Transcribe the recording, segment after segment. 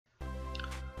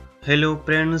Hello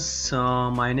friends,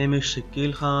 my name is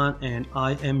Shakil Khan and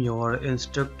I am your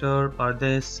instructor for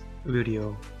this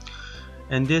video.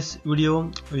 In this video,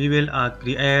 we will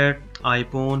create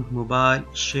iPhone mobile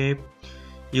shape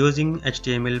using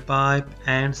HTML5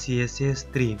 and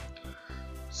CSS3.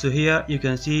 So here you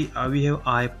can see we have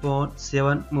iPhone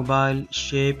 7 mobile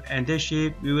shape, and this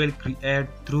shape we will create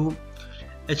through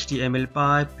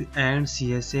HTML5 and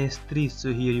CSS3.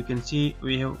 So here you can see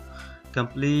we have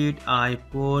complete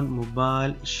iPhone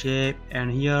mobile shape,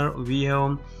 and here we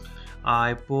have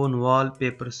iPhone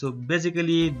wallpaper. So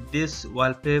basically this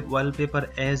wallpaper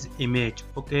as image.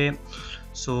 Okay,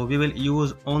 so we will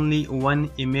use only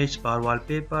one image per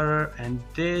wallpaper, and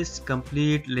this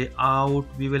complete layout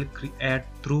we will create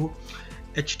through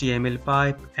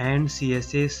HTML5 and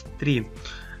CSS3.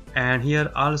 And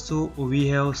here also we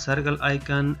have circle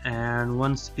icon and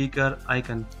one speaker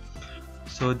icon.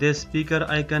 So this speaker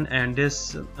icon and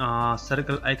this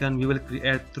circle icon we will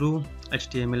create through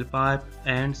HTML5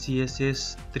 and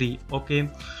CSS3. Okay,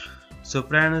 so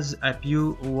friends, if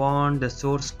you want the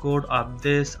source code of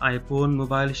this iPhone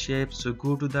mobile shape, so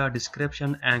go to the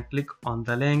description and click on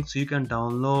the link so you can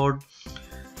download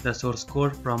the source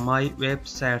code from my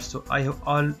website. So I have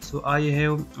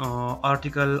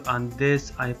article on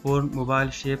this iPhone mobile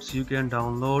shape, so you can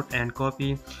download and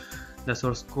copy the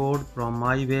source code from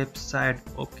my website.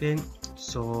 Okay,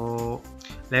 so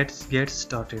let's get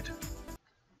started.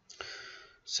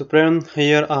 So friend,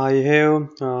 here I have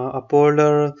a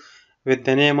folder with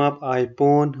the name of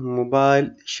iPhone mobile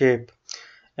shape.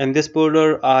 In this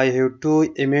folder I have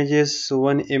two images, so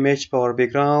one image for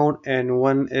background and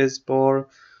one is for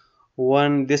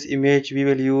one this image we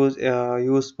will use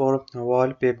for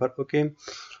wallpaper. Okay,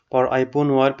 for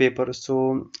iPhone wallpaper.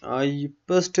 So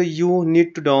first you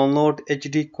need to download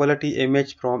HD quality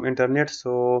image from internet.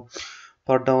 So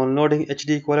for downloading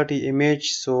HD quality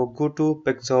image, so go to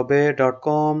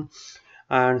pixabay.com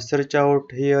and search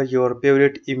out here your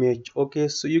favorite image. Okay,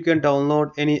 so you can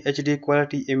download any HD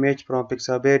quality image from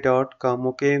pixabay.com.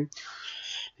 Okay,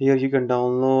 here you can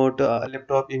download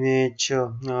laptop image,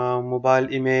 mobile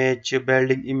image,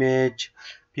 building image,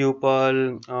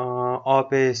 pupil,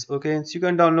 office. Okay, so you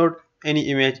can download any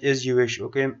image as you wish.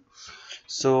 Okay,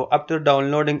 so after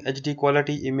downloading HD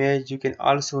quality image, you can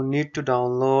also need to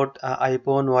download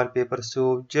iPhone wallpaper.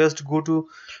 So just go to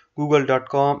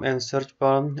google.com and search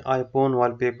for iPhone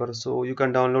wallpaper. So you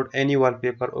can download any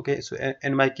wallpaper. Okay, so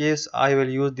in my case I will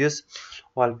use this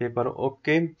wallpaper.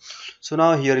 Okay, so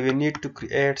now here we need to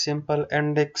create simple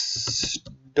index.html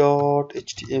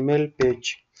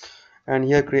page, and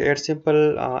here create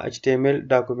simple HTML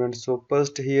document. So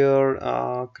first here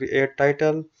create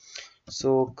title.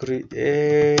 So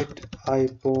create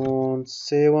iPhone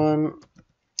 7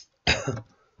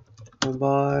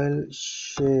 mobile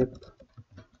shape,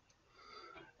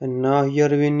 and now here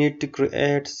we need to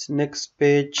create next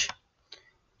page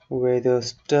with a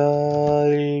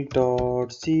style.css.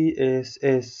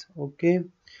 Okay,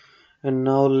 and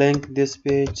now link this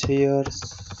page here.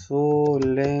 So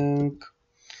link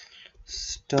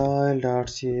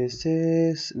style.css.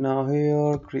 Now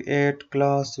here create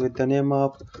class with the name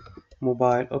of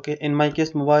mobile. Okay, in my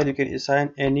case mobile, you can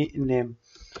assign any name,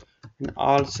 and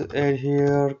also add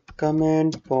here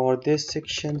comment for this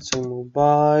section. So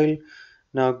mobile.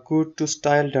 Now go to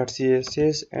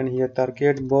style.css and here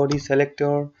target body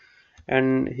selector,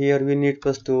 and here we need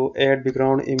first to add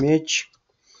background image.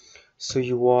 So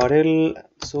URL,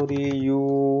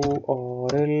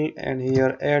 and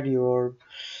here add your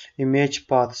image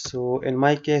path. So in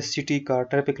my case city car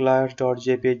traffic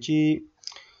lights.jpg.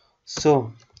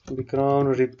 So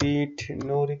background repeat,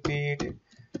 no repeat,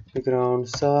 background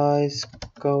size,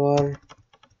 cover,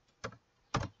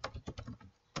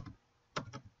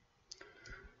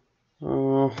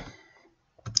 uh,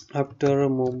 after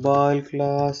mobile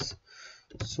class,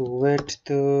 so width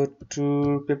to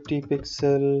 250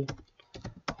 pixel,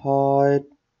 height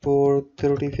for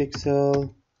 30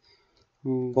 pixel,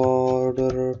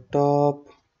 border top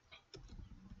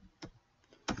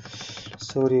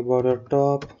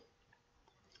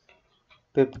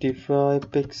 55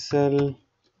 pixel,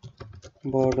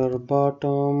 border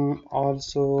bottom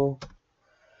also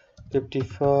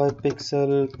 55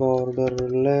 pixel, border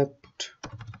left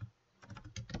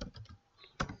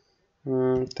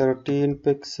 13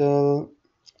 pixel,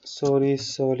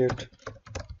 solid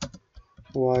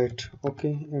white.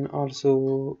 Okay, and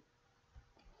also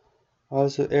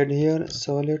add here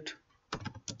solid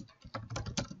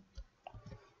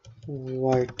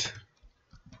white.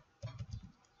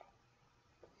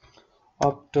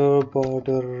 After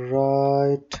border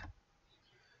right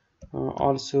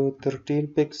also 13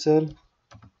 pixel,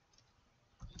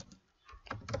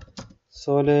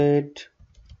 solid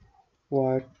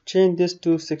white. Change this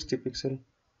to 60 pixel.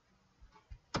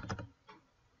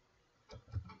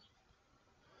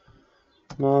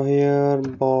 Now here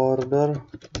border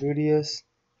radius.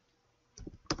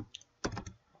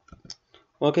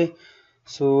 Okay,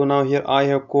 so now here I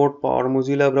have code for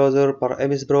Mozilla browser, for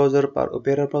MS browser, for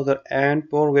Opera browser, and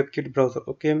for WebKit browser.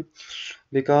 Okay,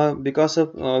 because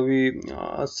of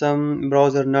some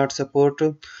browser not support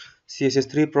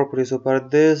CSS3 property. So for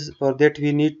that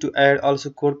we need to add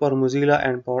also code for Mozilla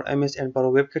and for MS and for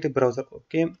WebKit browser.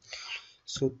 Okay,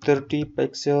 so 30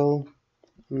 pixel.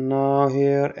 Now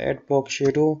here add box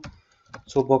shadow.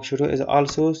 So box shadow is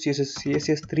also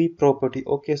CSS3 property.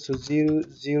 Okay, so 0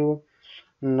 0.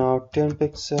 Now 10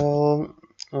 pixel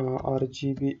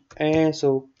RGB, and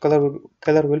so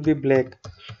color will be black.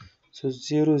 So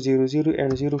 0 0 0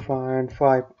 and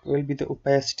 0.5 will be the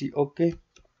opacity. Okay,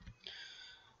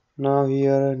 now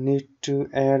here need to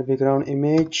add background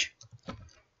image.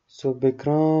 So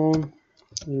background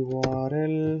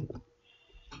URL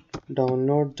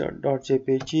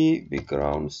download.jpg,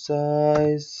 background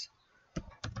size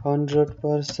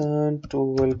 100%, 2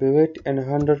 will be width and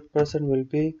 100% will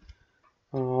be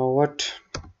what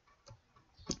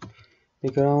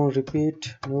background.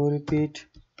 Repeat, no repeat.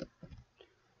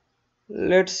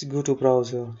 Let's go to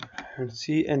browser and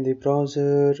see in the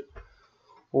browser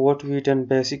what we done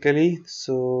basically.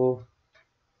 So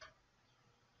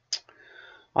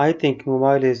I think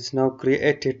mobile is now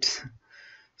created.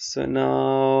 So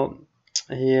now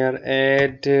here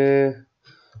add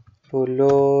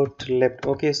float left.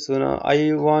 Okay, so now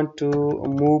I want to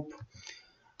move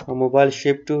a mobile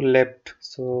shape to left.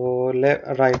 So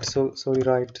left, right. So sorry,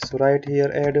 right. So right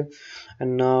here add,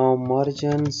 and now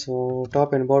margin. So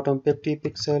top and bottom 50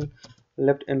 pixel,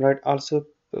 left and right also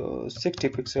 60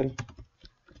 pixel.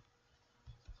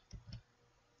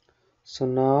 So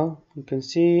now you can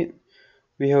see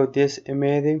we have this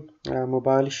amazing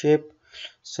mobile shape.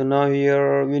 So now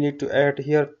here we need to add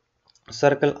here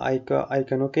circle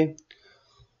icon. Okay,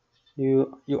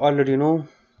 you already know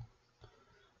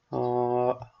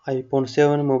iPhone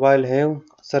 7 mobile have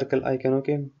circle icon.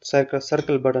 Okay,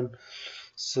 circle button.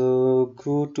 So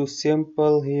go to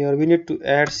simple. Here we need to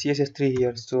add CSS3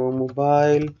 here. So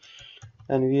mobile,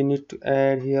 and we need to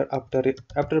add here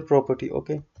after property.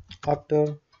 Okay,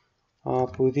 after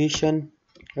position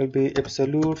will be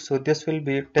absolute. So this will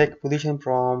be take position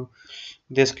from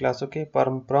this class. Okay,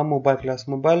 from mobile class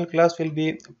will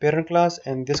be parent class,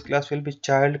 and this class will be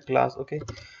child class. Okay,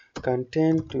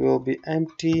 content will be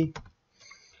empty,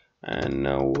 and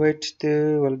width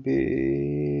will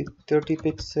be 30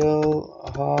 pixel,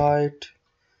 height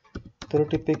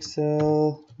 30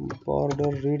 pixel, border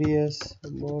radius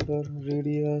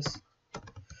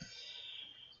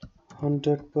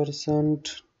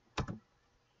 100%,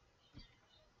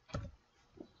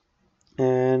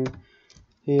 and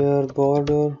here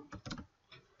border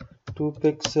 2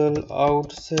 pixel,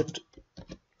 offset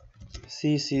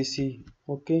CCC.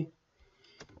 Okay,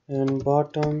 and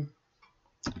bottom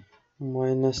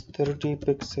minus 30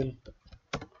 pixel,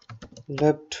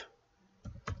 left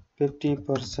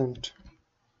 50%.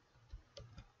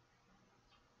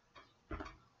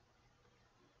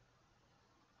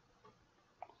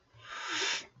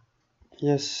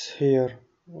 Yes, here.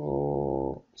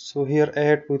 Oh, so here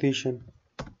add position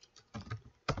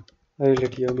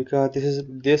relative, because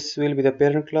this will be the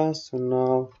parent class.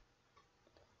 So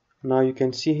now you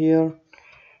can see here,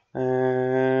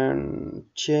 and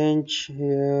change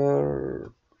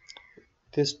here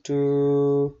this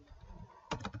to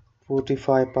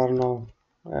 45 per now,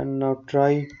 and now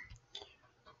try.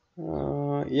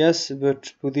 Yes,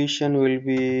 but position will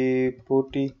be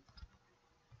 40.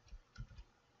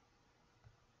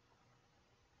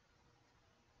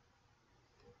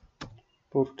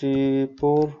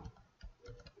 44.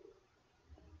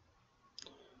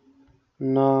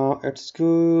 Now it's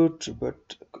good,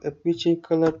 but pitching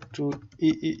color to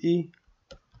EEE.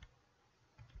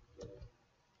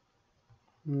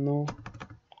 No,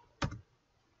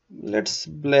 let's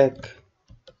black.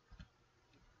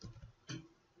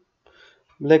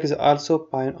 Black is also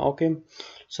fine. Okay,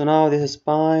 so now this is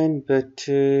fine, but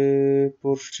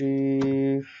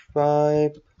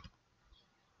 45.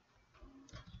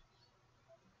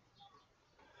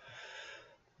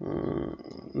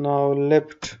 Now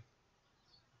left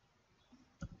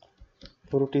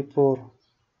 44,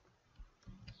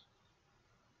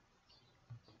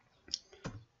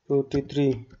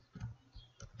 43,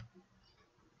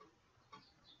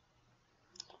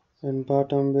 and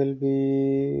bottom will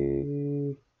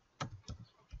be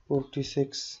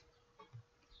 46.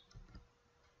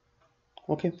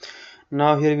 Okay,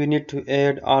 Now here we need to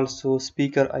add also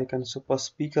speaker icon. So for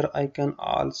speaker icon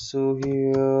also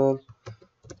here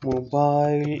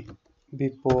mobile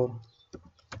before.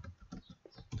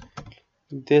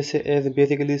 This is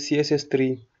basically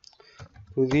CSS3.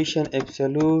 Position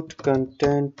absolute,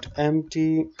 content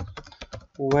empty,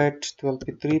 width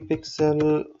 23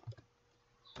 pixel,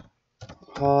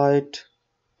 height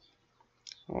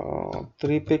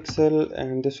 3 pixel,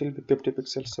 and this will be 50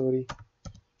 pixel, sorry,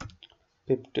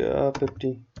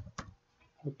 50.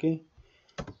 Okay,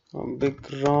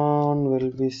 background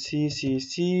will be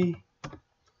CCC,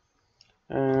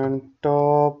 and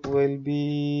top will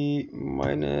be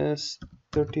minus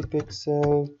 30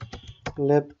 pixel,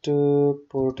 left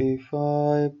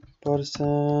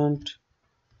 45%.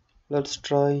 Let's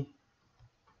try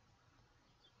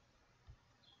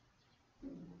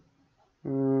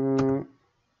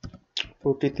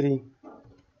 43.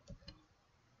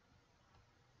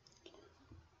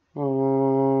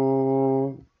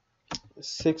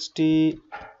 60,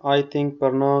 I think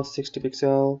per now 60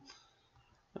 pixel,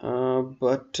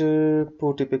 but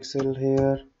 40 pixel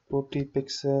here, 40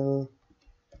 pixel.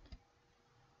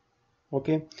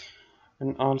 Okay,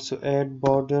 and also add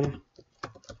border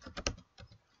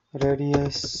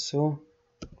radius, so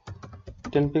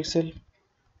 10 pixel.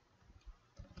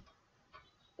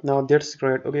 Now that's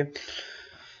great. Okay,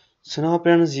 so now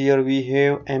friends, here we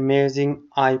have amazing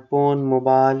iPhone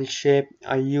mobile shape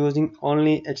using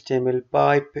only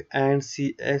HTML5 and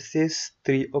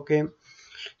CSS3. Okay,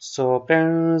 so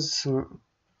friends,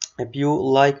 if you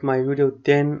like my video,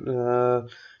 then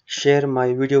share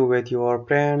my video with your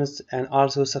friends, and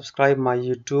also subscribe my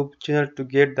YouTube channel to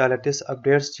get the latest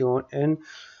updates in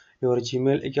your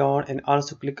Gmail account, and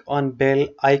also click on bell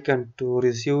icon to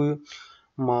receive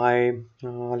my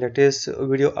latest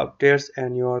video updates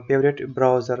and your favorite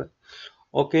browser.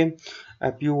 Okay,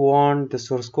 if you want the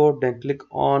source code, then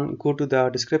go to the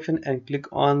description and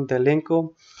click on the link.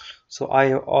 So I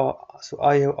have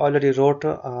already wrote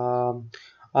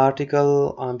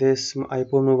article on this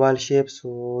iPhone mobile shape.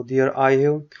 So there I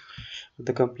have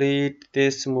the complete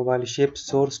this mobile shape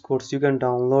source code. So you can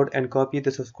download and copy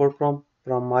the source code from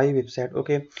my website.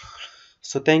 Okay,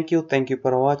 so thank you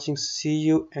for watching. See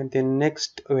you in the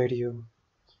next video.